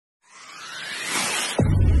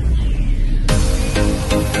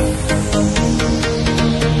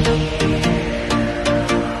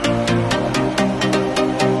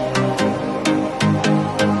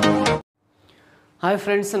Hi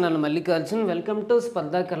friends, ನಾನು Mallikarjun. Welcome to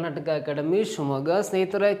ಸ್ಪರ್ಧಾ Karnataka academy Shivamogga.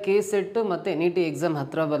 ಸ್ನೇಹಿತರೆ, KSET ಮತ್ತು NET ಎಕ್ಸಾಮ್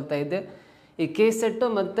ಹತ್ತಿರ ಬರ್ತಾ ಇದೆ. ಈ KSET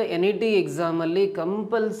ಮತ್ತು NET ಎಕ್ಸಾಮಲ್ಲಿ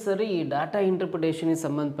ಕಂಪಲ್ಸರಿ ಈ ಡಾಟಾ ಇಂಟರ್ಪ್ರಿಟೇಷನ್ಗೆ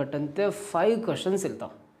ಸಂಬಂಧಪಟ್ಟಂತೆ 5 ಕ್ವಶನ್ಸ್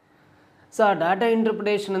ಇರ್ತಾವೆ. ಸೊ ಆ ಡಾಟಾ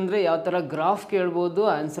ಇಂಟರ್ಪ್ರಿಟೇಷನ್ ಅಂದರೆ ಯಾವ ಥರ ಗ್ರಾಫ್ ಕೇಳ್ಬೋದು,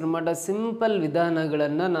 ಆನ್ಸರ್ ಮಾಡೋ ಸಿಂಪಲ್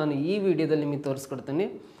ವಿಧಾನಗಳನ್ನು ನಾನು ಈ ವಿಡಿಯೋದಲ್ಲಿ ನಿಮಗೆ ತೋರಿಸ್ಕೊಡ್ತೀನಿ.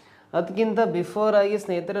 ಅದಕ್ಕಿಂತ ಬಿಫೋರ್ ಆಗಿ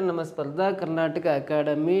ಸ್ನೇಹಿತರೆ, ನಮ್ಮ ಸ್ಪರ್ಧಾ ಕರ್ನಾಟಕ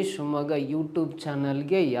ಅಕಾಡೆಮಿ ಶಿವಮೊಗ್ಗ ಯೂಟ್ಯೂಬ್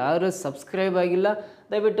ಚಾನಲ್ಗೆ ಯಾರು ಸಬ್ಸ್ಕ್ರೈಬ್ ಆಗಿಲ್ಲ,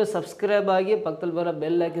 ದಯವಿಟ್ಟು ಸಬ್ಸ್ಕ್ರೈಬ್ ಆಗಿ ಪಕ್ಕದಲ್ಲಿ ಬರೋ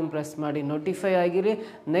ಬೆಲ್ ಐಕನ್ ಪ್ರೆಸ್ ಮಾಡಿ ನೋಟಿಫೈ ಆಗಿರಿ.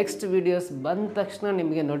 ನೆಕ್ಸ್ಟ್ ವೀಡಿಯೋಸ್ ಬಂದ ತಕ್ಷಣ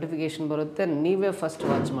ನಿಮಗೆ ನೋಟಿಫಿಕೇಷನ್ ಬರುತ್ತೆ, ನೀವೇ ಫಸ್ಟ್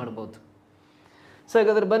ವಾಚ್ ಮಾಡ್ಬೋದು. ಸೊ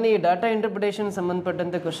ಹಾಗಾದ್ರೆ ಬನ್ನಿ, ಈ ಡಾಟಾ ಇಂಟರ್ಪ್ರಿಟೇಷನ್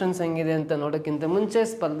ಸಂಬಂಧಪಟ್ಟಂತೆ ಕ್ವಶನ್ಸ್ ಹೆಂಗಿದೆ ಅಂತ ನೋಡೋಕ್ಕಿಂತ ಮುಂಚೆ,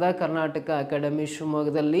 ಸ್ಪರ್ಧಾ ಕರ್ನಾಟಕ ಅಕಾಡೆಮಿ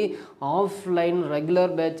ಶಿವಮೊಗ್ಗದಲ್ಲಿ ಆಫ್ಲೈನ್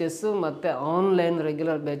ರೆಗ್ಯುಲರ್ ಬ್ಯಾಚಸ್ಸು ಮತ್ತು online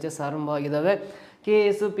regular batches ಆರಂಭವಾಗಿದ್ದಾವೆ.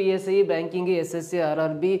 KS, PSI, banking, SSC,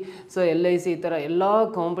 RRB, so LIC ಈ ಥರ ಎಲ್ಲ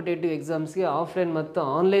ಕಾಂಪಿಟೇಟಿವ್ ಎಕ್ಸಾಮ್ಸ್ಗೆ ಆಫ್ಲೈನ್ ಮತ್ತು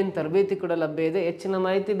ಆನ್ಲೈನ್ ತರಬೇತಿ ಕೂಡ ಲಭ್ಯ ಇದೆ. ಹೆಚ್ಚಿನ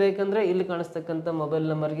ಮಾಹಿತಿ ಬೇಕಂದರೆ ಇಲ್ಲಿ ಕಾಣಿಸ್ತಕ್ಕಂಥ ಮೊಬೈಲ್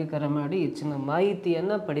ನಂಬರ್ಗೆ ಕರೆ ಮಾಡಿ ಹೆಚ್ಚಿನ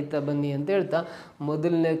ಮಾಹಿತಿಯನ್ನು ಪಡಿತಾ ಬನ್ನಿ ಅಂತ ಹೇಳ್ತಾ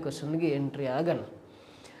ಮೊದಲನೇ ಕ್ವಶನ್ಗೆ ಎಂಟ್ರಿ ಆಗೋಣ.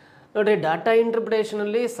 ನೋಡಿ, ಡಾಟಾ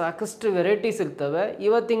ಇಂಟರ್ಪ್ರಿಟೇಷನಲ್ಲಿ ಸಾಕಷ್ಟು ವೆರೈಟೀಸ್ ಇರ್ತವೆ.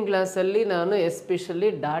 ಇವತ್ತಿನ ಕ್ಲಾಸಲ್ಲಿ ನಾನು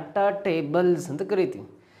ಎಸ್ಪೆಷಲಿ ಡಾಟಾ ಟೇಬಲ್ಸ್ ಅಂತ ಕರಿತೀನಿ.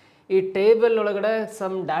 ಈ ಟೇಬಲ್ ಒಳಗಡೆ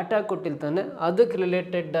ಸಮ್ ಡಾಟಾ ಕೊಟ್ಟಿರ್ತಾನೆ, ಅದಕ್ಕೆ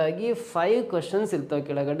ರಿಲೇಟೆಡ್ ಆಗಿ 5 ಕ್ವಶನ್ಸ್ ಇರ್ತವೆ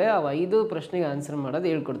ಕೆಳಗಡೆ. ಆ 5 ಪ್ರಶ್ನೆಗೆ ಆನ್ಸರ್ ಮಾಡೋದು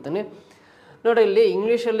ಹೇಳ್ಕೊಡ್ತೀನಿ. ನೋಡಿ, ಇಲ್ಲಿ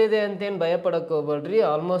ಇಂಗ್ಲೀಷಲ್ಲಿದೆ ಅಂತೇನು ಭಯ ಪಡೋಕ್ಕೆ ಹೋಗ್ಬೇಡ್ರಿ.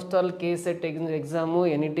 Almost all KSET exam,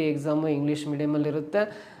 NET exam English ಮೀಡಿಯಮಲ್ಲಿರುತ್ತೆ.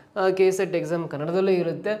 KSET exam ಕನ್ನಡದಲ್ಲೂ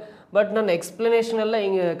ಇರುತ್ತೆ. ಬಟ್ ನಾನು ಎಕ್ಸ್ಪ್ಲನೇಷನ್ ಎಲ್ಲ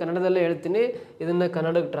ಹಿಂಗೆ ಕನ್ನಡದಲ್ಲೇ ಹೇಳ್ತೀನಿ, ಇದನ್ನು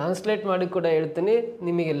ಕನ್ನಡಕ್ಕೆ ಟ್ರಾನ್ಸ್ಲೇಟ್ ಮಾಡಿ ಕೂಡ ಹೇಳ್ತೀನಿ.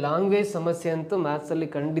 ನಿಮಗೆ ಲ್ಯಾಂಗ್ವೇಜ್ ಸಮಸ್ಯೆ ಅಂತೂ ಮ್ಯಾಥ್ಸಲ್ಲಿ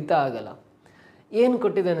ಖಂಡಿತ ಆಗಲ್ಲ. ಏನು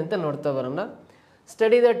ಕೊಟ್ಟಿದ್ದಾನೆ ಅಂತ ನೋಡ್ತಾ ಬರೋಣ.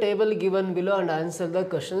 Study the table given below and answer the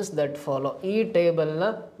questions that follow. ಈ ಟೇಬಲ್ನ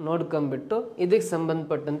ನೋಡ್ಕೊಂಬಿಟ್ಟು ಇದಕ್ಕೆ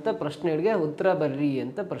ಸಂಬಂಧಪಟ್ಟಂಥ ಪ್ರಶ್ನೆಗಳಿಗೆ ಉತ್ತರ ಬರ್ರಿ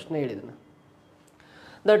ಅಂತ ಪ್ರಶ್ನೆ ಹೇಳಿದ್ದಾನೆ.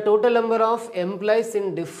 The total number of employees in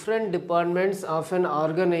different departments of N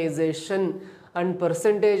organisation and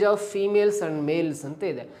percentage of females and mails ಅಂತ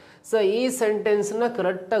ಇದೆ. ಸೊ ಈ ಸೆಂಟೆನ್ಸ್ನ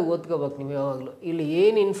ಕರೆಕ್ಟಾಗಿ ಓದ್ಕೋಬೇಕು ನೀವು ಯಾವಾಗಲೂ. ಇಲ್ಲಿ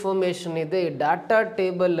ಏನು ಇನ್ಫಾರ್ಮೇಷನ್ ಇದೆ, ಈ ಡಾಟಾ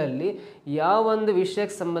ಟೇಬಲಲ್ಲಿ ಯಾವೊಂದು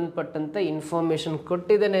ವಿಷಯಕ್ಕೆ ಸಂಬಂಧಪಟ್ಟಂಥ ಇನ್ಫಾರ್ಮೇಷನ್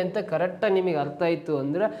ಕೊಟ್ಟಿದ್ದಾನೆ ಅಂತ ಕರೆಕ್ಟಾಗಿ ನಿಮಗೆ ಅರ್ಥ ಆಯಿತು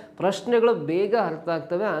ಅಂದರೆ ಪ್ರಶ್ನೆಗಳು ಬೇಗ ಅರ್ಥ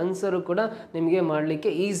ಆಗ್ತವೆ, ಆನ್ಸರು ಕೂಡ ನಿಮಗೆ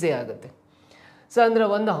ಮಾಡಲಿಕ್ಕೆ ಈಸಿ ಆಗುತ್ತೆ. ಸೊ ಅಂದರೆ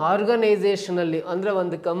ಒಂದು ಆರ್ಗನೈಸೇಷನಲ್ಲಿ ಅಂದರೆ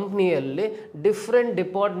ಒಂದು ಕಂಪ್ನಿಯಲ್ಲಿ ಡಿಫ್ರೆಂಟ್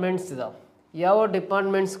ಡಿಪಾರ್ಟ್ಮೆಂಟ್ಸ್ ಇದಾವೆ. ಯಾವ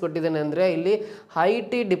ಡಿಪಾರ್ಟ್ಮೆಂಟ್ಸ್ ಕೊಟ್ಟಿದ್ದಾನೆ ಅಂದರೆ ಇಲ್ಲಿ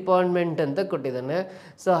IT ಡಿಪಾರ್ಟ್ಮೆಂಟ್ ಅಂತ ಕೊಟ್ಟಿದ್ದಾನೆ.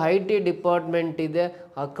 ಸೊ IT ಡಿಪಾರ್ಟ್ಮೆಂಟ್ ಇದೆ,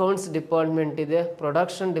 ಅಕೌಂಟ್ಸ್ ಡಿಪಾರ್ಟ್ಮೆಂಟ್ ಇದೆ,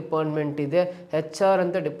 ಪ್ರೊಡಕ್ಷನ್ ಡಿಪಾರ್ಟ್ಮೆಂಟ್ ಇದೆ, HR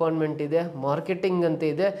ಅಂತ ಡಿಪಾರ್ಟ್ಮೆಂಟ್ ಇದೆ, ಮಾರ್ಕೆಟಿಂಗ್ ಅಂತ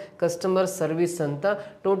ಇದೆ, ಕಸ್ಟಮರ್ ಸರ್ವಿಸ್ ಅಂತ.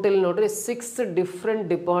 ಟೋಟಲ್ ನೋಡ್ರಿ 6 ಡಿಫ್ರೆಂಟ್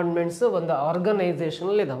ಡಿಪಾರ್ಟ್ಮೆಂಟ್ಸು ಒಂದು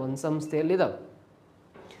ಆರ್ಗನೈಸೇಷನಲ್ಲಿ ಇದಾವೆ, ಒಂದು ಸಂಸ್ಥೆಯಲ್ಲಿ ಇದಾವೆ.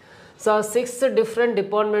 So 6 different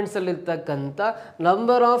ಡಿಪಾರ್ಟ್ಮೆಂಟ್ಸಲ್ಲಿರ್ತಕ್ಕಂಥ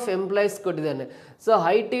number of employees ಕೊಟ್ಟಿದ್ದಾನೆ. ಸೊ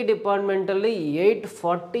IT ಡಿಪಾರ್ಟ್ಮೆಂಟಲ್ಲಿ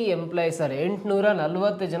 840 ಎಂಪ್ಲಾಯೀಸ್ are,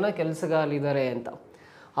 840 ಜನ ಕೆಲಸಗಾರರಿದ್ದಾರೆ ಅಂತ.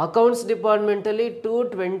 ಅಕೌಂಟ್ಸ್ ಡಿಪಾರ್ಟ್ಮೆಂಟಲ್ಲಿ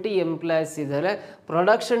 220 ಎಂಪ್ಲಾಯೀಸ್ ಇದ್ದಾರೆ.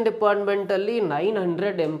 ಪ್ರೊಡಕ್ಷನ್ ಡಿಪಾರ್ಟ್ಮೆಂಟಲ್ಲಿ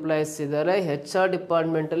 900 ಎಂಪ್ಲಾಯೀಸ್ ಇದ್ದಾರೆ. HR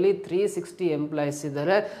ಡಿಪಾರ್ಟ್ಮೆಂಟಲ್ಲಿ 360 ಎಂಪ್ಲಾಯೀಸ್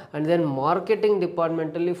ಇದ್ದಾರೆ. And then marketing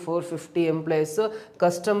ಡಿಪಾರ್ಟ್ಮೆಂಟಲ್ಲಿ 450 employees.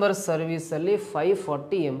 Customer ಸರ್ವಿಸಲ್ಲಿ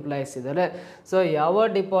 540 employees ಇದ್ದಾರೆ. ಸೊ ಯಾವ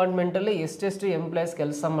ಡಿಪಾರ್ಟ್ಮೆಂಟಲ್ಲಿ ಎಷ್ಟೆಷ್ಟು ಎಂಪ್ಲಾಯೀಸ್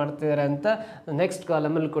ಕೆಲಸ ಮಾಡ್ತಿದ್ದಾರೆ ಅಂತ ನೆಕ್ಸ್ಟ್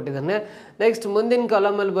ಕಾಲಮಲ್ಲಿ ಕೊಟ್ಟಿದ್ದಾನೆ. ನೆಕ್ಸ್ಟ್ ಮುಂದಿನ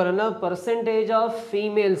ಕಾಲಮಲ್ಲಿ ಬರೋಣ. ಪರ್ಸೆಂಟೇಜ್ ಆಫ್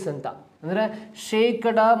ಫೀಮೇಲ್ಸ್ ಅಂತ ಅಂದರೆ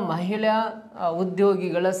ಶೇಕಡ ಮಹಿಳಾ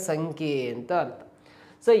ಉದ್ಯೋಗಿಗಳ ಸಂಖ್ಯೆ ಅಂತ ಅರ್ಥ.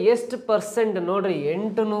 ಸೊ ಎಷ್ಟು ಪರ್ಸೆಂಟ್ ನೋಡ್ರಿ,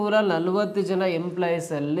 840 ಜನ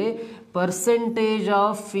ಎಂಪ್ಲಾಯೀಸಲ್ಲಿ ಪರ್ಸೆಂಟೇಜ್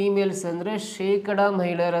ಆಫ್ ಫೀಮೇಲ್ಸ್ ಅಂದರೆ ಶೇಕಡ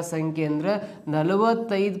ಮಹಿಳೆಯರ ಸಂಖ್ಯೆ ಅಂದರೆ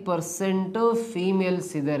 45%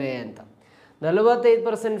 ಫೀಮೇಲ್ಸ್ ಇದ್ದಾರೆ ಅಂತ.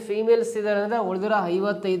 45% ಫೀಮೇಲ್ಸ್ ಇದ್ದಾರೆ ಅಂದರೆ ಉಳಿದಿರೋ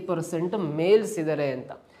 55% ಮೇಲ್ಸ್ ಇದ್ದಾರೆ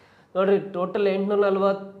ಅಂತ. ನೋಡ್ರಿ, ಟೋಟಲ್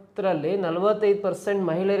 840ರಲ್ಲಿ 45%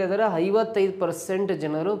 ಮಹಿಳೆಯರಿದ್ದಾರೆ, 55%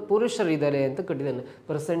 ಜನರು ಪುರುಷರಿದ್ದಾರೆ ಅಂತ ಕೊಟ್ಟಿದ್ದಾನೆ,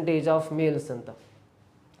 ಪರ್ಸೆಂಟೇಜ್ ಆಫ್ ಮೇಲ್ಸ್ ಅಂತ.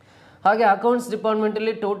 ಹಾಗೆ ಅಕೌಂಟ್ಸ್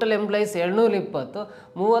ಡಿಪಾರ್ಟ್ಮೆಂಟಲ್ಲಿ ಟೋಟಲ್ ಎಂಪ್ಲಾಯೀಸ್ 220,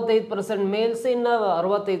 35% ಮೇಲ್ಸ್, ಇನ್ನು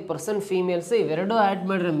 65% ಫೀಮೇಲ್ಸ್. ಇವೆರಡು ಆ್ಯಡ್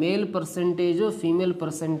ಮಾಡಿರಿ, ಮೇಲ್ ಪರ್ಸೆಂಟೇಜು ಫೀಮೇಲ್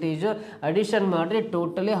ಪರ್ಸೆಂಟೇಜು ಅಡಿಷನ್ ಮಾಡಿರಿ,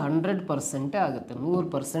 ಟೋಟಲಿ 100% ಆಗುತ್ತೆ,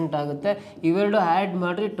 100% ಆಗುತ್ತೆ. ಇವೆರಡು ಆ್ಯಡ್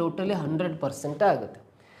ಮಾಡಿರಿ, ಟೋಟಲಿ 100% ಆಗುತ್ತೆ.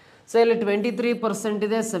 ಸೊ ಇಲ್ಲಿ 23%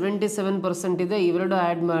 ಇದೆ, 77% ಇದೆ, ಇವೆರಡು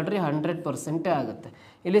ಆ್ಯಡ್ ಮಾಡಿರಿ 100% ಆಗುತ್ತೆ.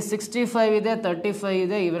 ಇಲ್ಲಿ 65 ಇದೆ, 35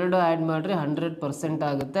 ಇದೆ, ಇವೆರಡು ಆ್ಯಡ್ ಮಾಡಿರಿ 100%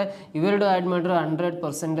 ಆಗುತ್ತೆ. ಇವೆರಡು ಆ್ಯಡ್ ಮಾಡಿದ್ರೆ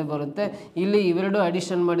 100% ಬರುತ್ತೆ. ಇಲ್ಲಿ ಇವೆರಡು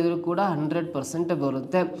ಅಡಿಷನ್ ಮಾಡಿದರೂ ಕೂಡ 100%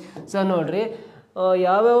 ಬರುತ್ತೆ. ಸೊ ನೋಡಿರಿ,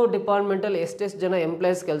 ಯಾವ್ಯಾವ ಡಿಪಾರ್ಟ್ಮೆಂಟಲ್ಲಿ ಎಷ್ಟೆಷ್ಟು ಜನ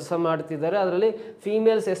ಎಂಪ್ಲಾಯೀಸ್ ಕೆಲಸ ಮಾಡ್ತಿದ್ದಾರೆ, ಅದರಲ್ಲಿ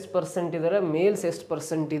ಫೀಮೇಲ್ಸ್ ಎಷ್ಟು ಪರ್ಸೆಂಟ್ ಇದ್ದಾರೆ, ಮೇಲ್ಸ್ ಎಷ್ಟು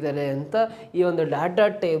ಪರ್ಸೆಂಟ್ ಇದ್ದಾರೆ ಅಂತ ಈ ಒಂದು ಡಾಟಾ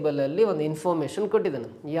ಟೇಬಲಲ್ಲಿ ಒಂದು ಇನ್ಫಾರ್ಮೇಷನ್ ಕೊಟ್ಟಿದ್ದಾನೆ.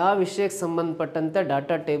 ಯಾವ ವಿಷಯಕ್ಕೆ ಸಂಬಂಧಪಟ್ಟಂತೆ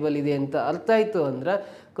ಡಾಟಾ ಟೇಬಲ್ ಇದೆ ಅಂತ ಅರ್ಥ ಆಯಿತು ಅಂದರೆ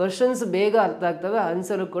ಕ್ವಶನ್ಸ್ ಬೇಗ ಅರ್ಥ ಆಗ್ತವೆ,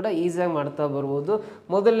 ಆನ್ಸರು ಕೂಡ ಈಸಿಯಾಗಿ ಮಾಡ್ತಾ ಬರ್ಬೋದು.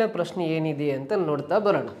 ಮೊದಲನೇ ಪ್ರಶ್ನೆ ಏನಿದೆ ಅಂತ ನೋಡ್ತಾ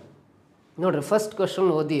ಬರೋಣ. ನೋಡಿರಿ, ಫಸ್ಟ್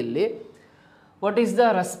ಕ್ವಶನ್ ಓದಿ. ಇಲ್ಲಿ what is the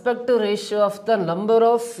respective ratio of the number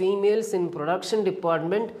of females in production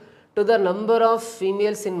department to the number of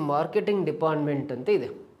females in marketing department ಅಂತ ಇದೆ.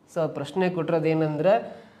 ಸೊ ಪ್ರಶ್ನೆ ಕೊಟ್ಟಿರೋದೇನೆಂದರೆ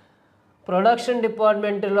ಪ್ರೊಡಕ್ಷನ್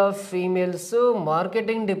ಡಿಪಾರ್ಟ್ಮೆಂಟಲ್ಲಿರೋ ಫೀಮೇಲ್ಸು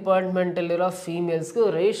ಮಾರ್ಕೆಟಿಂಗ್ ಡಿಪಾರ್ಟ್ಮೆಂಟಲ್ಲಿರೋ ಫೀಮೇಲ್ಸ್ಗೂ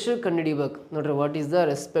ರೇಷಿಯೋ ಕಂಡುಹಿಡಿಬೇಕು ನೋಡ್ರಿ. What is the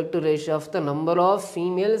respective ratio of the number of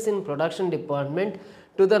females in production department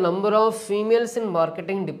to the number of females in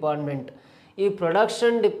marketing department. ಈ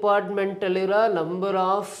production ಡಿಪಾರ್ಟ್ಮೆಂಟಲ್ಲಿರೋ number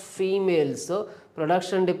of females,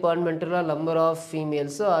 production ಡಿಪಾರ್ಟ್ಮೆಂಟಲ್ಲಿರೋ number of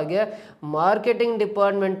females, ಹಾಗೆ marketing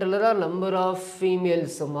ಡಿಪಾರ್ಟ್ಮೆಂಟಲ್ಲಿರೋ number of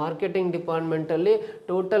females. Marketing ಡಿಪಾರ್ಟ್ಮೆಂಟಲ್ಲಿ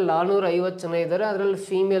total 450 ಜನ ಇದ್ದಾರೆ, ಅದರಲ್ಲಿ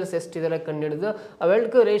females ಎಷ್ಟಿದ್ದಾರೆ ಕಂಡುಹಿಡಿದು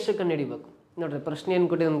ಅವೆಲ್ಲಕ್ಕೂ ratio ಕಂಡುಹಿಡಿಬೇಕು ನೋಡಿರಿ. ಪ್ರಶ್ನೆ ಏನು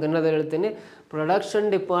ಕೊಟ್ಟಿದ್ದು ನಾನು ಕನ್ನಡ ಹೇಳ್ತೀನಿ. ಪ್ರೊಡಕ್ಷನ್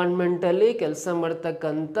ಡಿಪಾರ್ಟ್ಮೆಂಟಲ್ಲಿ ಕೆಲಸ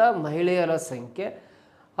ಮಾಡ್ತಕ್ಕಂಥ ಮಹಿಳೆಯರ ಸಂಖ್ಯೆ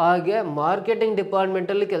ಹಾಗೆ ಮಾರ್ಕೆಟಿಂಗ್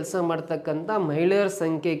ಡಿಪಾರ್ಟ್ಮೆಂಟಲ್ಲಿ ಕೆಲಸ ಮಾಡ್ತಕ್ಕಂಥ ಮಹಿಳೆಯರ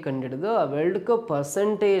ಸಂಖ್ಯೆ ಕಂಡುಹಿಡಿದು ಅವೆರಡಕ್ಕೂ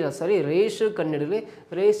ರೇಷಿಯೋ ಕಂಡುಹಿಡಿದು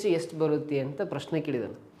ರೇಷಿಯೋ ಎಷ್ಟು ಬರುತ್ತೆ ಅಂತ ಪ್ರಶ್ನೆ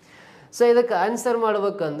ಕೇಳಿದಾನೆ. ಸೊ ಇದಕ್ಕೆ ಆನ್ಸರ್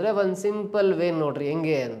ಮಾಡ್ಬೇಕಂದ್ರೆ ಒಂದು ಸಿಂಪಲ್ ವೇ ನೋಡ್ರಿ.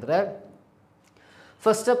 ಹೆಂಗೆ ಅಂದರೆ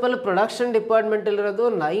first of all production ಡಿಪಾರ್ಟ್ಮೆಂಟಲ್ಲಿರೋದು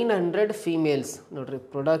 900 females ನೋಡ್ರಿ.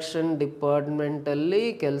 ಪ್ರೊಡಕ್ಷನ್ ಡಿಪಾರ್ಟ್ಮೆಂಟಲ್ಲಿ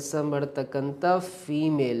ಕೆಲಸ ಮಾಡ್ತಕ್ಕಂಥ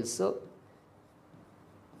ಫೀಮೇಲ್ಸು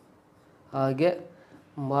ಹಾಗೆ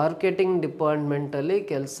ಮಾರ್ಕೆಟಿಂಗ್ ಡಿಪಾರ್ಟ್ಮೆಂಟಲ್ಲಿ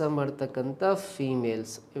ಕೆಲಸ ಮಾಡ್ತಕ್ಕಂಥ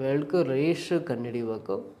ಫೀಮೇಲ್ಸ್ ಇವೆರಡಕ್ಕೂ ರೇಷಿಯೋ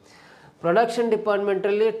ಕಂಡುಹಿಡಿಬೇಕು. ಪ್ರೊಡಕ್ಷನ್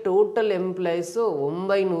ಡಿಪಾರ್ಟ್ಮೆಂಟಲ್ಲಿ ಟೋಟಲ್ ಎಂಪ್ಲಾಯೀಸು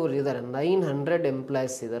 900 ಇದ್ದಾರೆ, 900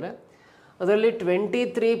 ಎಂಪ್ಲಾಯೀಸ್ ಇದ್ದಾರೆ. ಅದರಲ್ಲಿ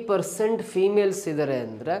 23% ಫೀಮೇಲ್ಸ್ ಇದ್ದಾರೆ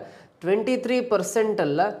ಅಂದರೆ 23%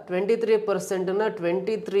 ಅಲ್ಲ, 23%ನ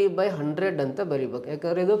 23/100 ಅಂತ ಬರೀಬೇಕು.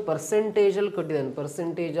 ಯಾಕಂದರೆ ಇದು ಪರ್ಸೆಂಟೇಜಲ್ಲಿ ಕೊಟ್ಟಿದ್ದಾನೆ.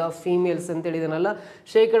 ಪರ್ಸೆಂಟೇಜ್ ಆಫ್ ಫೀಮೇಲ್ಸ್ ಅಂತ ಹೇಳಿದಾನಲ್ಲ,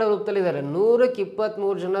 ಶೇಕಡ ರೂಪದಲ್ಲಿದ್ದಾರೆ. 100ಕ್ಕೆ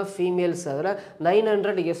 23 ಜನ ಫೀಮೇಲ್ಸ್ ಆದರೆ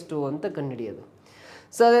 900 ಎಷ್ಟು ಅಂತ ಕಂಡುಹಿಡಿಯೋದು.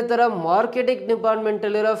 ಸೊ ಅದೇ ಥರ ಮಾರ್ಕೆಟಿಂಗ್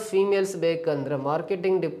ಡಿಪಾರ್ಟ್ಮೆಂಟಲ್ಲಿರೋ ಫೀಮೇಲ್ಸ್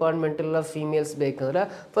ಬೇಕಂದ್ರೆ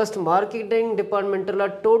ಫಸ್ಟ್ ಮಾರ್ಕೆಟಿಂಗ್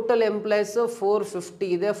ಡಿಪಾರ್ಟ್ಮೆಂಟಲ್ಲ ಟೋಟಲ್ ಎಂಪ್ಲಾಯೀಸು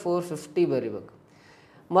 450 ಇದೆ, 450 ಬರೀಬೇಕು.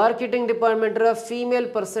 ಮಾರ್ಕೆಟಿಂಗ್ ಡಿಪಾರ್ಟ್ಮೆಂಟರ ಫೀಮೇಲ್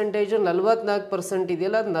ಪರ್ಸೆಂಟೇಜು 44%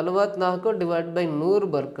 ಇದೆಯಲ್ಲ, 44/100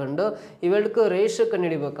 ಬರ್ಕೊಂಡು ಇವೆರಡಕ್ಕೂ ರೇಷಿಯೋ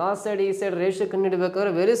ಕಂಡುಹಿಡಿಬೇಕು. ಆ ಸೈಡ್ ಈ ಸೈಡ್ ರೇಷಿಯೋ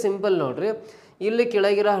ಕಂಡುಹಿಡಿಬೇಕಾದ್ರೆ ವೆರಿ ಸಿಂಪಲ್ ನೋಡ್ರಿ. ಇಲ್ಲಿ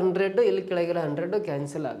ಕೆಳಗಿರೋ 100, ಇಲ್ಲಿ ಕೆಳಗಿರೋ 100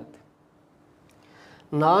 ಕ್ಯಾನ್ಸಲ್ ಆಗುತ್ತೆ.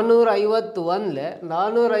 450 ಒಂದ್ಲೆ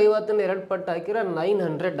 450ನ 2 ಪಟ್ಟು ಹಾಕಿರೋ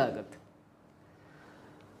 900 ಆಗುತ್ತೆ.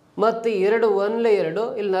 ಮತ್ತು 2 ಒಂದ್ಲೆ 2,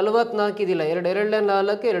 ಇಲ್ಲಿ 44 ಇದಿಲ್ಲ, 2 2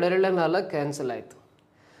 4, 2 4 ಕ್ಯಾನ್ಸಲ್ ಆಯಿತು.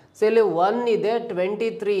 ಸೊ ಇಲ್ಲಿ 1 ಇದೆ,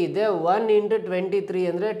 23 ಇದೆ. 1 × 23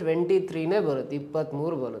 ಅಂದರೆ 23ನೇ ಬರುತ್ತೆ,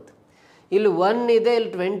 23 ಬರುತ್ತೆ. ಇಲ್ಲಿ 1 ಇದೆ,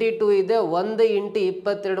 ಇಲ್ಲಿ 22 ಇದೆ. 1 ×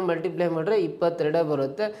 22 ಮಲ್ಟಿಪ್ಲೈ ಮಾಡಿದ್ರೆ 22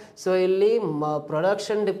 ಬರುತ್ತೆ. ಸೊ ಇಲ್ಲಿ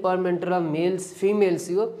ಪ್ರೊಡಕ್ಷನ್ ಡಿಪಾರ್ಟ್ಮೆಂಟರ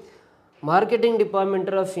ಫೀಮೇಲ್ಸಿಗೂ ಮಾರ್ಕೆಟಿಂಗ್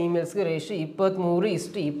ಡಿಪಾರ್ಟ್ಮೆಂಟರ ಫೀಮೇಲ್ಸ್ಗೆ ರೇಷಿಯೋ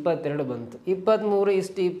 23:22 ಬಂತು.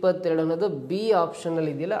 23:22 ಅನ್ನೋದು ಬಿ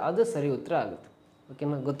ಆಪ್ಷನಲ್ಲಿ ಇದೆಯಲ್ಲ, ಅದು ಸರಿ ಉತ್ತರ ಆಗುತ್ತೆ.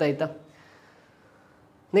 ಓಕೆನಾ, ಗೊತ್ತಾಯ್ತಾ?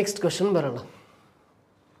 ನೆಕ್ಸ್ಟ್ ಕ್ವಶನ್ ಬರೋಣ.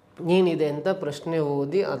 ಏನಿದೆ ಅಂತ ಪ್ರಶ್ನೆ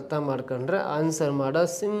ಓದಿ ಅರ್ಥ ಮಾಡ್ಕೊಂಡ್ರೆ ಆನ್ಸರ್ ಮಾಡೋ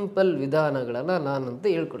ಸಿಂಪಲ್ ವಿಧಾನಗಳನ್ನು ನಾನಂತ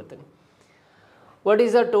ಹೇಳ್ಕೊಡ್ತೇನೆ. What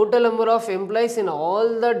is the total number of employees in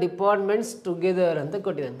all the departments together ಅಂತ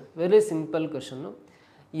ಕೊಟ್ಟಿದ್ದಾನೆ. Very simple question.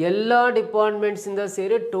 ಎಲ್ಲ ಡಿಪಾರ್ಟ್ಮೆಂಟ್ಸಿಂದ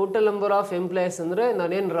ಸೇರಿ ಟೋಟಲ್ ನಂಬರ್ ಆಫ್ ಎಂಪ್ಲಾಯೀಸ್ ಅಂದರೆ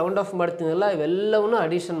ನಾನೇನು ರೌಂಡ್ ಆಫ್ ಮಾಡ್ತೀನಲ್ಲ, ಇವೆಲ್ಲವನ್ನೂ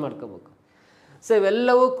ಅಡಿಷನ್ ಮಾಡ್ಕೋಬೇಕು. ಸೊ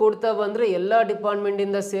ಇವೆಲ್ಲವೂ ಕೂಡ್ತಾ ಬಂದರೆ ಎಲ್ಲ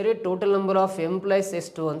ಡಿಪಾರ್ಟ್ಮೆಂಟಿಂದ ಸೇರಿ ಟೋಟಲ್ ನಂಬರ್ ಆಫ್ ಎಂಪ್ಲಾಯೀಸ್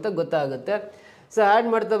ಎಷ್ಟು ಅಂತ ಗೊತ್ತಾಗುತ್ತೆ. ಸೊ ಆ್ಯಡ್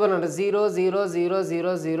ಮಾಡ್ತಾ ಬರೋಣ. 0 0 0 0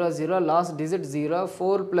 0 0 ಲಾಸ್ಟ್ ಡಿಜಿಟ್ 0.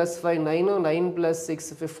 4 + 5 9, 9 + 6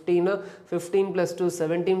 15, 15 + 2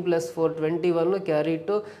 17 + 4 21, ಕ್ಯಾರಿ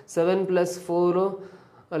ಟು 7 + 4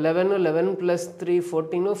 11, 11 + 3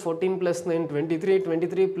 14, 14 + 9 23,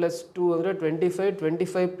 23 + 2 ಅಂದರೆ 25,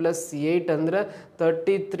 25 + 8 ಅಂದರೆ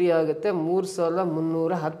 33 ಆಗುತ್ತೆ.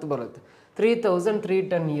 3310 ಬರುತ್ತೆ.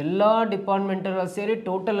 3310 ಎಲ್ಲ ಡಿಪಾರ್ಟ್ಮೆಂಟಲ್ಲ ಸೇರಿ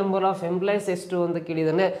ಟೋಟಲ್ ನಂಬರ್ ಆಫ್ ಎಂಪ್ಲಾಯೀಸ್ ಎಷ್ಟು ಅಂತ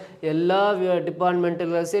ಕೇಳಿದ್ದಾನೆ. ಎಲ್ಲ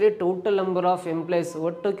ಡಿಪಾರ್ಟ್ಮೆಂಟಲ್ಲ ಸೇರಿ ಟೋಟಲ್ ನಂಬರ್ ಆಫ್ ಎಂಪ್ಲಾಯೀಸ್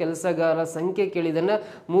ಒಟ್ಟು ಕೆಲಸಗಾರ ಸಂಖ್ಯೆ ಕೇಳಿದ್ದಾನೆ.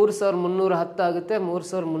 3310 ಆಗುತ್ತೆ.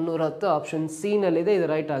 3310 ಆಪ್ಷನ್ ಸಿ ನಲ್ಲಿದೆ. ಇದು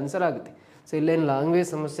ರೈಟ್ ಆನ್ಸರ್ ಆಗುತ್ತೆ. ಸೊ ಇಲ್ಲೇನು ಲ್ಯಾಂಗ್ವೇಜ್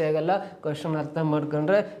ಸಮಸ್ಯೆ ಆಗಲ್ಲ. ಕ್ವಶನ್ ಅರ್ಥ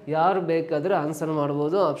ಮಾಡ್ಕೊಂಡ್ರೆ ಯಾರು ಬೇಕಾದರೆ ಆನ್ಸರ್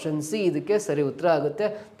ಮಾಡ್ಬೋದು. ಆಪ್ಷನ್ ಸಿ ಇದಕ್ಕೆ ಸರಿ ಉತ್ತರ ಆಗುತ್ತೆ.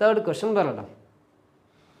 ಥರ್ಡ್ ಕ್ವಶನ್ ಬರೋಣ.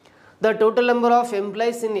 The total number of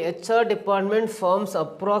employees in HR department forms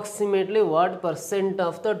approximately what %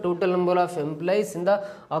 of the total number of employees in the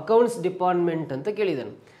accounts department ಅಂತ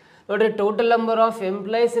ಕೇಳಿದ್ದಾನೆ. ನೋಡ್ರಿ, total number of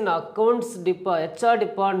employees in accounts HR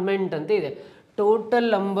department ಅಂತ ಇದೆ. Total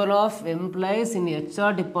number of employees in HR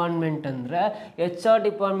department ಅಂದರೆ HR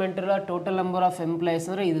ಡಿಪಾರ್ಟ್ಮೆಂಟಲ್ಲ total number of employees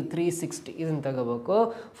ಅಂದರೆ ಇದು 360. ಇದನ್ನು ತಗೋಬೇಕು.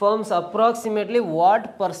 Forms approximately what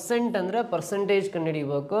 % ಅಂದರೆ ಪರ್ಸೆಂಟೇಜ್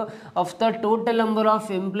ಕಂಡುಹಿಡಿಬೇಕು of the total number of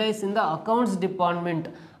employees in the accounts department.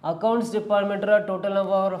 Accounts ಡಿಪಾರ್ಟ್ಮೆಂಟರ total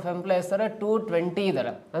number of employees ಅಂದರೆ 220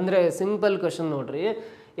 ಇದ್ದಾರೆ. ಅಂದರೆ ಸಿಂಪಲ್ ಕ್ವಶನ್ ನೋಡ್ರಿ.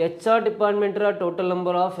 H R ಡಿಪಾರ್ಟ್ಮೆಂಟಲ್ಲ total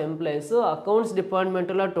number of employees, accounts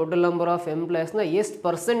ಡಿಪಾರ್ಟ್ಮೆಂಟಲ್ಲ total number of ಎಂಪ್ಲಾಯೀಸ್ನ ಎಷ್ಟು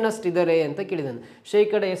ಪರ್ಸೆಂಟ್ನಷ್ಟು ಇದ್ದಾರೆ ಅಂತ ಕೇಳಿದ್ದಾನೆ.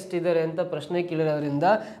 ಶೇಕಡ ಎಷ್ಟಿದ್ದಾರೆ ಅಂತ ಪ್ರಶ್ನೆ ಕೇಳಿರೋದ್ರಿಂದ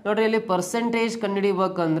ನೋಡ್ರಿ ಇಲ್ಲಿ percentage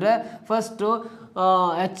ಕಂಡುಹಿಡಿಬೇಕಂದ್ರೆ first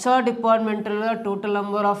H R ಡಿಪಾರ್ಟ್ಮೆಂಟಲ್ಲ total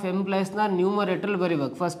number of ಎಂಪ್ಲಾಯೀಸ್ನ numerator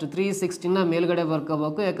ಬರೀಬೇಕು. ಫಸ್ಟ್ 360ನ ಮೇಲ್ಗಡೆ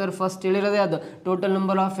ಬರ್ಕೋಬೇಕು. ಯಾಕಂದ್ರೆ ಫಸ್ಟ್ ಹೇಳಿರೋದೇ ಅದು total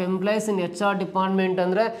number of employees in H R department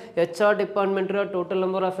ಅಂದರೆ H R ಡಿಪಾರ್ಟ್ಮೆಂಟಲ್ಲ total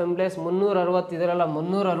number of employees 360 ಇದರಲ್ಲ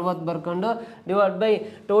 360 ಬರ್ಕೊಂಡು divide by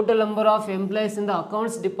total number of employees ಇಂದ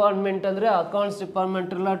ಅಕೌಂಟ್ಸ್ ಡಿಪಾರ್ಟ್ಮೆಂಟ್ ಅಂದರೆ accounts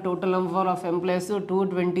ಡಿಪಾರ್ಟ್ಮೆಂಟಲ್ಲ total number of employees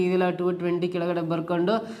 220 ಇದೆಲ್ಲ 220 ಕೆಳಗಡೆ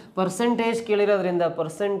ಬರ್ಕೊಂಡು ಪರ್ಸೆಂಟೇಜ್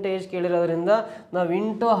ಕೇಳಿರೋದ್ರಿಂದ ನಾವು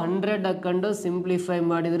ಇಂಟು 100 ಹಾಕೊಂಡು ಸಿಂಪ್ಲಿಫೈ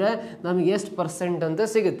ಮಾಡಿದರೆ ನಮಗೆ ಎಷ್ಟು ಪರ್ಸೆಂಟ್ ಅಂತ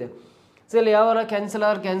ಸಿಗುತ್ತೆ. ಸೊ ಇಲ್ಲಿ ಯಾವಾಗ ಕ್ಯಾನ್ಸಲ್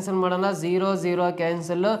ಮಾಡೋಣ. 0 0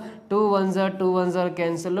 cancel, 2 1s 2 1s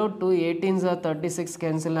cancel, 2 18s 36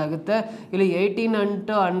 cancel ಆಗುತ್ತೆ. ಇಲ್ಲಿ 18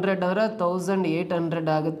 into 100 ಅಂದರೆ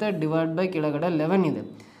 1800 ಆಗುತ್ತೆ. ಡಿವೈಡ್ ಬೈ ಕೆಳಗಡೆ 11 ಇದೆ.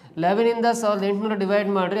 11ಇಂದ 1800 ಡಿವೈಡ್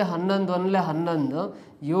ಮಾಡಿರಿ. 11 1 11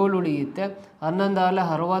 7 ಉಳಿಯುತ್ತೆ. 11 6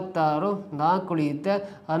 66 4 ಉಳಿಯುತ್ತೆ.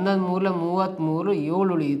 11 3 33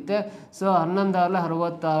 7 ಉಳಿಯುತ್ತೆ. ಸೊ 11 6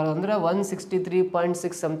 66 ಅಂದರೆ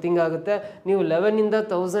 163.6 ಸಮಥಿಂಗ್ ಆಗುತ್ತೆ. ನೀವು 11ಇಂದ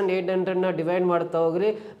 1800ನ ಡಿವೈಡ್ ಮಾಡ್ತಾ ಹೋಗ್ರಿ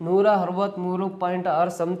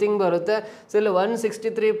 163.6 ಸಮಥಿಂಗ್ ಬರುತ್ತೆ. ಸೊ ಇಲ್ಲಿ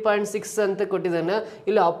 163.6 ಅಂತ ಕೊಟ್ಟಿದ್ದಾನೆ.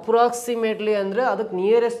 ಇಲ್ಲಿ ಅಪ್ರಾಕ್ಸಿಮೇಟ್ಲಿ ಅಂದರೆ ಅದಕ್ಕೆ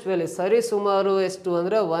ನಿಯರೆಸ್ಟ್ ವ್ಯಾಲ್ಯೂ ಸರಿ ಸುಮಾರು ಎಷ್ಟು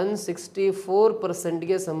ಅಂದರೆ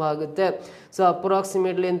 164%ಗೆ ಸಮ ಆಗುತ್ತೆ. ಸೊ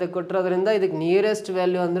ಅಪ್ರಾಕ್ಸಿಮೇಟ್ಲಿ ಅಂತ ಕೊಟ್ಟಿರೋದ್ರಿಂದ ಇದಕ್ಕೆ ನಿಯರೆಸ್ಟ್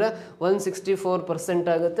ವ್ಯಾಲ್ಯೂ ಅಂದರೆ 164%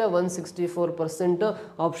 ಆಗುತ್ತೆ. 164%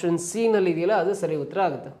 ಆಪ್ಷನ್ ಸಿ ನಲ್ಲಿ ಇದೆಯಲ್ಲ ಅದು ಸರಿ ಉತ್ತರ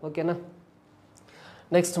ಆಗುತ್ತೆ. ಓಕೆನಾ.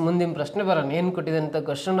 ನೆಕ್ಸ್ಟ್ ಮುಂದಿನ ಪ್ರಶ್ನೆ ಬರೋಣ. ಏನು ಕೊಟ್ಟಿದೆ ಅಂತ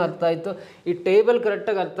ಕ್ವಶನ್ ಅರ್ಥ ಆಯಿತು. ಈ ಟೇಬಲ್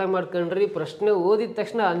ಕರೆಕ್ಟಾಗಿ ಅರ್ಥ ಮಾಡ್ಕೊಂಡ್ರಿ ಪ್ರಶ್ನೆ ಓದಿದ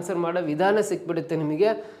ತಕ್ಷಣ ಆನ್ಸರ್ ಮಾಡೋ ವಿಧಾನ ಸಿಕ್ಬಿಡುತ್ತೆ ನಿಮಗೆ.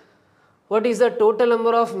 What is the total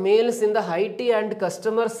number of mails in the IT and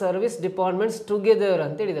customer service departments together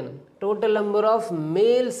ಅಂತ ಹೇಳಿದ್ದಾನೆ. ಟೋಟಲ್ ನಂಬರ್ ಆಫ್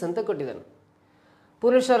ಮೇಲ್ಸ್ ಅಂತ ಕೊಟ್ಟಿದ್ದಾನೆ.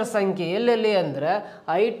 ಪುರುಷರ ಸಂಖ್ಯೆ ಎಲ್ಲೆಲ್ಲಿ ಅಂದರೆ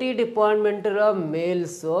IT ಡಿಪಾರ್ಟ್ಮೆಂಟಿರೋ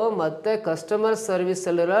ಮೇಲ್ಸು ಮತ್ತು customer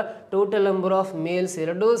ಸರ್ವಿಸಲ್ಲಿರೋ total number of mails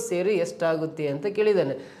ಎರಡೂ ಸೇರಿ ಎಷ್ಟಾಗುತ್ತೆ ಅಂತ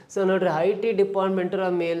ಕೇಳಿದ್ದಾನೆ. ಸೊ ನೋಡಿರಿ IT ಡಿಪಾರ್ಟ್ಮೆಂಟಿರೋ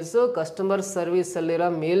ಮೇಲ್ಸು ಕಸ್ಟಮರ್ ಸರ್ವಿಸಲ್ಲಿರೋ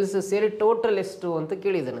ಮೇಲ್ಸ್ ಸೇರಿ ಟೋಟಲ್ ಎಷ್ಟು ಅಂತ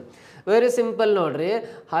ಕೇಳಿದ್ದಾನೆ. ವೆರಿ ಸಿಂಪಲ್ ನೋಡ್ರಿ.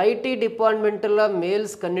 IT ಡಿಪಾರ್ಟ್ಮೆಂಟಲ್ಲ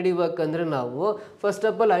ಮೇಲ್ಸ್ ಕಂಡುಹಿಡಿಬೇಕಂದ್ರೆ ನಾವು first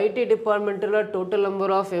of all IT ಡಿಪಾರ್ಟ್ಮೆಂಟಲ್ಲ total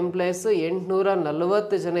number of employees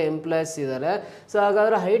 840 ಜನ ಎಂಪ್ಲಾಯೀಸ್ ಇದ್ದಾರೆ. ಸೊ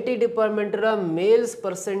ಹಾಗಾದರೆ IT ಡಿಪಾರ್ಟ್ಮೆಂಟಲ್ಲ ಮೇಲ್ಸ್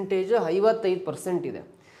ಪರ್ಸೆಂಟೇಜು 55% ಇದೆ.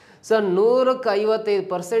 ಸೊ 100ಕ್ಕೆ 55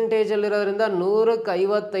 ಪರ್ಸೆಂಟೇಜಲ್ಲಿರೋದ್ರಿಂದ 100ಕ್ಕೆ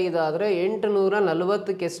 55 ಆದರೆ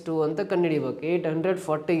 840ಕ್ಕೆ ಎಷ್ಟು ಅಂತ ಕಂಡುಹಿಡಿಬೇಕು.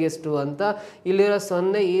 840ಗೆ ಎಷ್ಟು ಅಂತ ಇಲ್ಲಿರೋ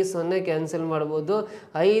 0 ಈ 0 ಕ್ಯಾನ್ಸಲ್ ಮಾಡ್ಬೋದು.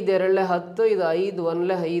 5 2 10 ಇದು 5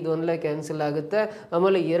 1 5 1 ಕ್ಯಾನ್ಸಲ್ ಆಗುತ್ತೆ.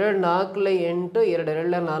 ಆಮೇಲೆ 2 4 8 2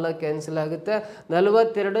 2 4 ಕ್ಯಾನ್ಸಲ್ ಆಗುತ್ತೆ.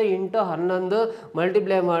 42 ಇಂಟು 11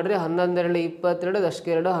 ಮಲ್ಟಿಪ್ಲೈ ಮಾಡಿರಿ. 11 2 22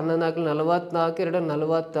 ದಶಕ್ಕೆ 2 11 4 44 2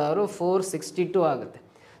 46 462 ಆಗುತ್ತೆ.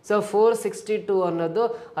 ಸೊ 462 ಅನ್ನೋದು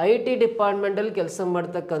IT ಡಿಪಾರ್ಟ್ಮೆಂಟಲ್ಲಿ ಕೆಲಸ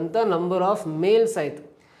ಮಾಡ್ತಕ್ಕಂಥ ನಂಬರ್ ಆಫ್ ಮೇಲ್ಸ್ ಆಯಿತು.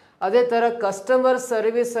 ಅದೇ ಥರ ಕಸ್ಟಮರ್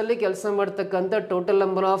ಸರ್ವಿಸಲ್ಲಿ ಕೆಲಸ ಮಾಡ್ತಕ್ಕಂಥ total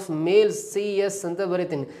number of mails CS ಅಂತ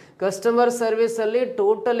ಬರಿತೀನಿ. ಕಸ್ಟಮರ್ ಸರ್ವಿಸಲ್ಲಿ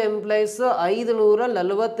ಟೋಟಲ್ ಎಂಪ್ಲಾಯೀಸು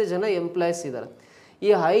 540 ಜನ ಎಂಪ್ಲಾಯೀಸ್ ಇದ್ದಾರೆ.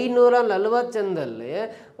 ಈ 540 ಜನದಲ್ಲಿ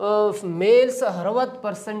ಮೇಲ್ಸ್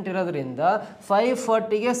 60% ಇರೋದ್ರಿಂದ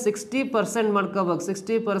 540ಗೆ 60% ಮಾಡ್ಕೋಬೇಕು.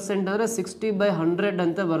 60% ಅಂದರೆ 60/100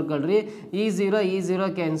 ಅಂತ ಬರ್ಕೊಳ್ರಿ. ಈ 0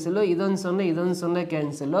 ಕ್ಯಾನ್ಸಲು, ಇದೊಂದು 0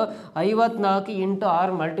 ಕ್ಯಾನ್ಸಲು. 54 ಇಂಟು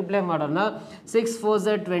 6 ಮಲ್ಟಿಪ್ಲೈ ಮಾಡೋಣ. 6 4s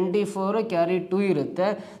 24 ಕ್ಯಾರಿ 2 ಇರುತ್ತೆ.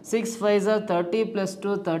 6 5s 30 +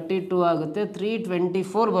 2 32 ಆಗುತ್ತೆ.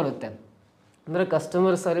 324 ಬರುತ್ತೆ. ಅಂದರೆ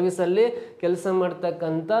ಕಸ್ಟಮರ್ ಸರ್ವಿಸಲ್ಲಿ ಕೆಲಸ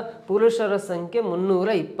ಮಾಡ್ತಕ್ಕಂಥ ಪುರುಷರ ಸಂಖ್ಯೆ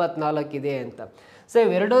 324 ಇದೆ ಅಂತ. ಸೊ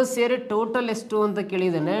ಇವೆರಡೂ ಸೇರಿ ಟೋಟಲ್ ಎಷ್ಟು ಅಂತ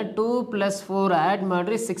ಕೇಳಿದ್ದಾನೆ. 2 + 4 ಆ್ಯಡ್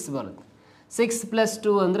ಮಾಡಿರಿ 6 ಬರುತ್ತೆ. 6 +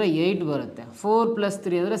 2 ಅಂದರೆ 8 ಬರುತ್ತೆ. 4 +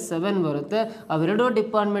 3 ಅಂದರೆ 7 ಬರುತ್ತೆ. ಅವೆರಡೂ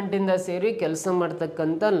ಡಿಪಾರ್ಟ್ಮೆಂಟಿಂದ ಸೇರಿ ಕೆಲಸ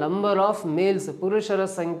ಮಾಡ್ತಕ್ಕಂಥ ನಂಬರ್ ಆಫ್ ಮೇಲ್ಸ್ ಪುರುಷರ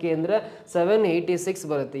ಸಂಖ್ಯೆ ಅಂದರೆ 786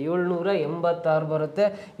 ಬರುತ್ತೆ. 786 ಬರುತ್ತೆ.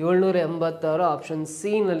 786 ಆಪ್ಷನ್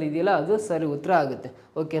ಸಿ ನಲ್ಲಿ ಇದೆಯಲ್ಲ ಅದು ಸರಿ ಉತ್ತರ ಆಗುತ್ತೆ.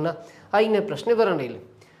 ಓಕೆನಾ. 5ನೇ ಪ್ರಶ್ನೆ ಬರೋಣ ಇಲ್ಲಿ.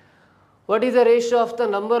 What is the ratio of the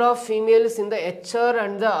number of females in the HR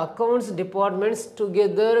and the accounts departments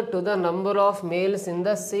together to the number of males in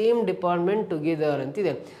the same department together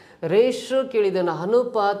ಅಂತಿದೆ. ರೇಷಿಯೋ ಕೇಳಿದಾನೆ.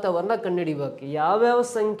 ಅನುಪಾತವನ್ನು ಕಂಡುಹಿಡಿಬೇಕು. ಯಾವ್ಯಾವ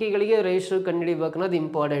ಸಂಖ್ಯೆಗಳಿಗೆ ರೇಷಿಯೋ ಕಂಡುಹಿಡಿಬೇಕು ಅನ್ನೋದು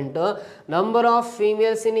important. Number of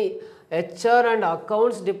females in HR and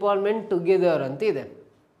accounts department together ಅಂತ ಇದೆ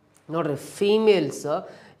ನೋಡ್ರಿ. Females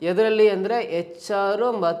ಎದರಲ್ಲಿ ಅಂದರೆ HR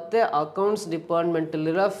ಮತ್ತು accounts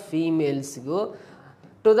ಡಿಪಾರ್ಟ್ಮೆಂಟಲ್ಲಿರೋ ಫೀಮೇಲ್ಸ್ಗೂ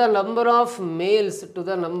to the number of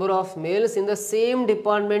mails in the same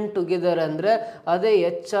department together ಅಂದರೆ ಅದೇ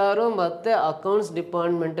HR ಮತ್ತು ಅಕೌಂಟ್ಸ್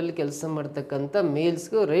ಡಿಪಾರ್ಟ್ಮೆಂಟಲ್ಲಿ ಕೆಲಸ ಮಾಡ್ತಕ್ಕಂಥ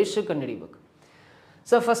ಮೇಲ್ಸ್ಗೂ ರೇಷಿಯೋ ಕಂಡುಹಿಡಿಬೇಕು.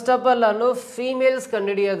 ಸೊ ಫಸ್ಟ್ ಆಫ್ ಆಲ್ ನಾನು ಫೀಮೇಲ್ಸ್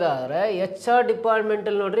ಕಂಡುಹಿಡಿಯೋದಾದ್ರೆ ಎಚ್ ಆರ್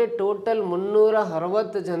ಡಿಪಾರ್ಟ್ಮೆಂಟಲ್ಲಿ ನೋಡ್ರಿ ಟೋಟಲ್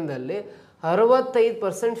 360 ಜನದಲ್ಲಿ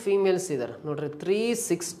 65% ಫೀಮೇಲ್ಸ್ ಇದ್ದಾರೆ ನೋಡ್ರಿ.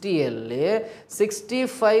 360ಯಲ್ಲಿ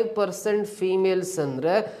 65% ಫೀಮೇಲ್ಸ್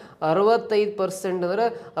ಅಂದರೆ 65% ಅಂದರೆ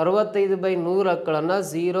 65/100 ಹಾಕೊಳ್ಳೋಣ.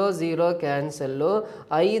 0 0 ಕ್ಯಾನ್ಸಲ್ಲು,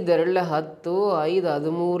 5 2 10, 5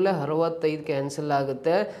 13 65 ಕ್ಯಾನ್ಸಲ್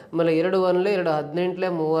ಆಗುತ್ತೆ. ಆಮೇಲೆ 2 1 2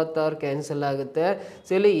 18 36 ಕ್ಯಾನ್ಸಲ್ ಆಗುತ್ತೆ.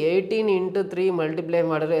 ಸೊ ಇಲ್ಲಿ 18 × 3 ಮಲ್ಟಿಪ್ಲೈ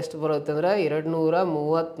ಮಾಡಿದ್ರೆ ಎಷ್ಟು ಬರುತ್ತೆ ಅಂದರೆ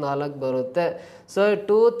 234 ಬರುತ್ತೆ. ಸೊ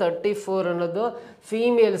 234 ಅನ್ನೋದು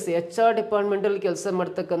ಫೀಮೇಲ್ಸ್ ಎಚ್ ಆರ್ ಡಿಪಾರ್ಟ್ಮೆಂಟಲ್ಲಿ ಕೆಲಸ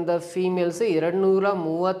ಮಾಡ್ತಕ್ಕಂಥ ಫೀಮೇಲ್ಸ್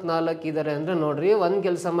 234 ಇದ್ದಾರೆ ಅಂದರೆ ನೋಡ್ರಿ, ಒಂದು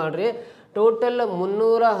ಕೆಲಸ ಮಾಡಿರಿ, ಟೋಟಲ್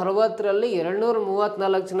 360ರಲ್ಲಿ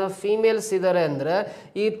 234 ಜನ ಫೀಮೇಲ್ಸ್ ಇದ್ದಾರೆ ಅಂದರೆ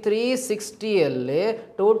ಈ 360ಯಲ್ಲಿ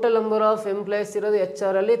ಟೋಟಲ್ ನಂಬರ್ ಆಫ್ ಎಂಪ್ಲಾಯೀಸ್ ಇರೋದು ಎಚ್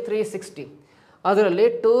ಆರಲ್ಲಿ 360. ಅದರಲ್ಲಿ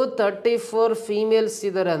 234 ಫೀಮೇಲ್ಸ್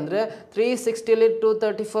ಇದ್ದಾರೆ ಅಂದರೆ 360ಯಲ್ಲಿ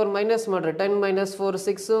 234 ಮೈನಸ್ ಮಾಡಿರಿ. 10 - 4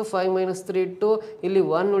 6, 5 - 3 2, ಇಲ್ಲಿ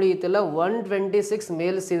 1 ಉಳಿಯುತ್ತಲ್ಲ, 126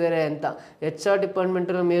 ಮೇಲ್ಸ್ ಇದ್ದಾರೆ ಅಂತ. ಎಚ್ ಆರ್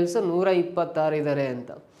ಡಿಪಾರ್ಟ್ಮೆಂಟಲ್ ಮೇಲ್ಸ್ 126 ಇದ್ದಾರೆ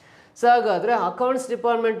ಅಂತ. ಸೊ ಹಾಗಾದರೆ ಅಕೌಂಟ್ಸ್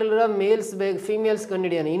ಡಿಪಾರ್ಟ್ಮೆಂಟಲ್ಲಿರೋ ಫೀಮೇಲ್ಸ್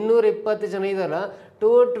ಕಂಡುಹಿಡಿಯೋಣ. 220 ಜನ ಇದ್ದಾರೆ,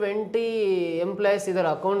 220 ಎಂಪ್ಲಾಯೀಸ್ ಇದ್ದಾರೆ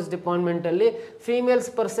ಅಕೌಂಟ್ಸ್ ಡಿಪಾರ್ಟ್ಮೆಂಟಲ್ಲಿ. ಫೀಮೇಲ್ಸ್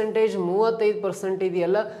ಪರ್ಸೆಂಟೇಜ್ 35%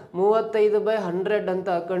 ಇದೆಯಲ್ಲ, 35/100 ಅಂತ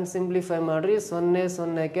ಹಾಕೊಂಡು ಸಿಂಪ್ಲಿಫೈ ಮಾಡಿರಿ. 0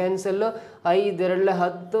 0 ಕ್ಯಾನ್ಸಲ್ಲು, 5 2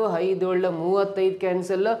 10, 5 7 35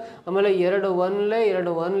 ಕ್ಯಾನ್ಸಲ್ಲು, ಆಮೇಲೆ 2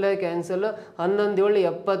 1 ಕ್ಯಾನ್ಸಲ್ಲು, 11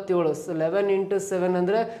 7 77. 11 × 7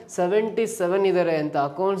 ಅಂದರೆ 77 ಇದ್ದಾರೆ ಅಂತ.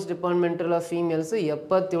 ಅಕೌಂಟ್ಸ್ ಡಿಪಾರ್ಟ್ಮೆಂಟಲ್ಲ ಫೀಮೇಲ್ಸ್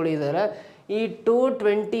 77 ಇದ್ದಾರೆ. ಈ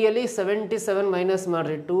 220ಯಲ್ಲಿ 77 ಮೈನಸ್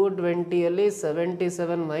ಮಾಡಿರಿ. 220ಯಲ್ಲಿ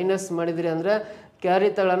 77 ಮೈನಸ್ ಮಾಡಿದ್ರಿ ಅಂದರೆ ಕ್ಯಾರಿ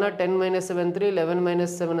ತಗೊಳ್ಳೋಣ. 10 - 7 3, 11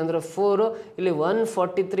 - 7 ಅಂದರೆ 4. ಇಲ್ಲಿ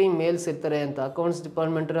 143 ಮೇಲ್ಸ್ ಇರ್ತಾರೆ ಅಂತ. ಅಕೌಂಟ್ಸ್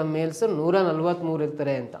ಡಿಪಾರ್ಟ್ಮೆಂಟರ ಮೇಲ್ಸ್ 143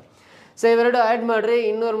 ಇರ್ತಾರೆ ಅಂತ. ಸೊ ಇವೆರಡು ಆ್ಯಡ್ ಮಾಡಿರಿ.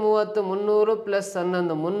 230 300 + 11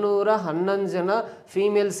 311 ಜನ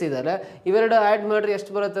ಫೀಮೇಲ್ಸ್ ಇದ್ದಾರೆ. ಇವೆರಡು ಆ್ಯಡ್ ಮಾಡಿರಿ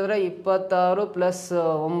ಎಷ್ಟು ಬರುತ್ತೆ ಅಂದರೆ 26 +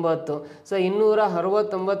 9. ಸೊ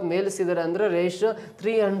 269 ಮೇಲ್ಸ್ ಇದ್ದಾರೆ ಅಂದರೆ ರೇಷಿಯೋ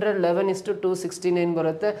 311:269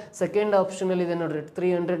 ಬರುತ್ತೆ. ಸೆಕೆಂಡ್ ಆಪ್ಷನಲ್ಲಿ ಇದೆ ನೋಡಿರಿ,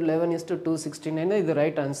 311:269 ಇದು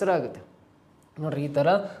ರೈಟ್ ಆನ್ಸರ್ ಆಗುತ್ತೆ. ನೋಡಿರಿ, ಈ ಥರ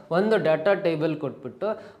ಒಂದು ಡಾಟಾ ಟೇಬಲ್ ಕೊಟ್ಬಿಟ್ಟು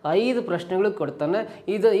 5 ಪ್ರಶ್ನೆಗಳು ಕೊಡ್ತಾನೆ.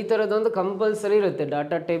 ಈ ಥರದೊಂದು ಕಂಪಲ್ಸರಿ ಇರುತ್ತೆ.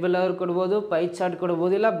 ಡಾಟಾ ಟೇಬಲ್ ಅವ್ರು ಕೊಡ್ಬೋದು, ಪೈ ಚಾರ್ಟ್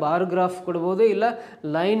ಕೊಡ್ಬೋದು, ಇಲ್ಲ ಬಾರ್ ಗ್ರಾಫ್ ಕೊಡ್ಬೋದು, ಇಲ್ಲ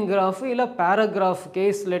ಲೈನ್ ಗ್ರಾಫ್, ಇಲ್ಲ ಪ್ಯಾರಾಗ್ರಾಫ್.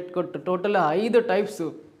 KSET ಕೊಟ್ಟು ಟೋಟಲ್ 5 ಟೈಪ್ಸು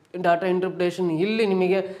ಡಾಟಾ ಇಂಟರ್ಪ್ರಿಟೇಷನ್ ಇಲ್ಲಿ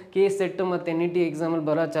ನಿಮಗೆ KSET ಮತ್ತು NET ಎಕ್ಸಾಮಲ್ಲಿ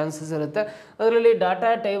ಬರೋ ಚಾನ್ಸಸ್ ಇರುತ್ತೆ. ಅದರಲ್ಲಿ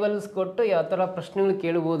ಡಾಟಾ ಟೇಬಲ್ಸ್ ಕೊಟ್ಟು ಯಾವ ಥರ ಪ್ರಶ್ನೆಗಳು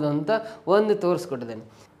ಕೇಳ್ಬೋದು ಅಂತ ಒಂದು ತೋರಿಸ್ಕೊಟ್ಟಿದ್ದೇನೆ.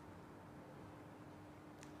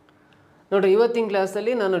 ನೋಡಿರಿ, ಇವತ್ತಿನ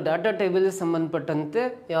ಕ್ಲಾಸಲ್ಲಿ ನಾನು ಡಾಟಾ ಟೇಬಲ್ಗೆ ಸಂಬಂಧಪಟ್ಟಂತೆ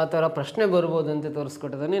ಯಾವ ಥರ ಪ್ರಶ್ನೆ ಬರ್ಬೋದು ಅಂತ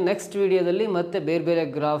ತೋರಿಸ್ಕೊಟ್ಟಿದ್ದೀನಿ. ನೆಕ್ಸ್ಟ್ ವೀಡಿಯೋದಲ್ಲಿ ಮತ್ತೆ ಬೇರೆ ಬೇರೆ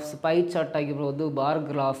ಗ್ರಾಫ್ಸ್, ಪೈ ಚಾರ್ಟ್ ಆಗಿರ್ಬೋದು, ಬಾರ್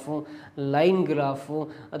ಗ್ರಾಫು, ಲೈನ್ ಗ್ರಾಫು,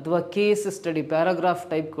 ಅಥವಾ ಕೇಸ್ ಸ್ಟಡಿ ಪ್ಯಾರಾಗ್ರಾಫ್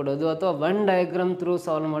ಟೈಪ್ ಕೊಡೋದು, ಅಥವಾ 1 ಡಯಾಗ್ರಾಮ್ ಥ್ರೂ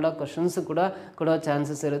ಸಾಲ್ವ್ ಮಾಡೋ ಕ್ವಶನ್ಸ್ ಕೂಡ ಕೊಡೋ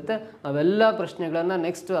ಚಾನ್ಸಸ್ ಇರುತ್ತೆ. ಅವೆಲ್ಲ ಪ್ರಶ್ನೆಗಳನ್ನು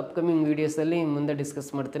ನೆಕ್ಸ್ಟ್ ಅಪ್ಕಮಿಂಗ್ ವೀಡಿಯೋಸಲ್ಲಿ ಮುಂದೆ ಡಿಸ್ಕಸ್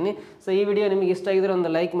ಮಾಡ್ತೀನಿ. ಸೊ ಈ ವಿಡಿಯೋ ನಿಮಗೆ ಇಷ್ಟ ಆಗಿದ್ರೆ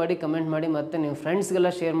ಒಂದು ಲೈಕ್ ಮಾಡಿ, ಕಮೆಂಟ್ ಮಾಡಿ, ಮತ್ತು ನೀವು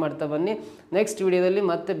ಫ್ರೆಂಡ್ಸ್ಗೆಲ್ಲ ಶೇರ್ ಮಾಡ್ತಾ ಬನ್ನಿ. ನೆಕ್ಸ್ಟ್ ವೀಡಿಯೋದಲ್ಲಿ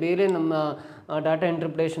ಮತ್ತೆ ಬೇರೆ ನಮ್ಮ ಡಾಟಾ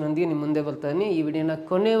ಇಂಟರ್ಪ್ರಿಟೇಷನ್ ಒಂದಿಗೆ ನಿಮ್ಮ ಮುಂದೆ ಬರ್ತಾನೆ. ಈ ವಿಡಿಯೋನ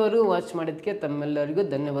ಕೊನೆವರೆಗೂ ವಾಚ್ ಮಾಡಿದ್ದಕ್ಕೆ ತಮ್ಮೆಲ್ಲರಿಗೂ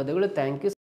ಧನ್ಯವಾದಗಳು. Thank you.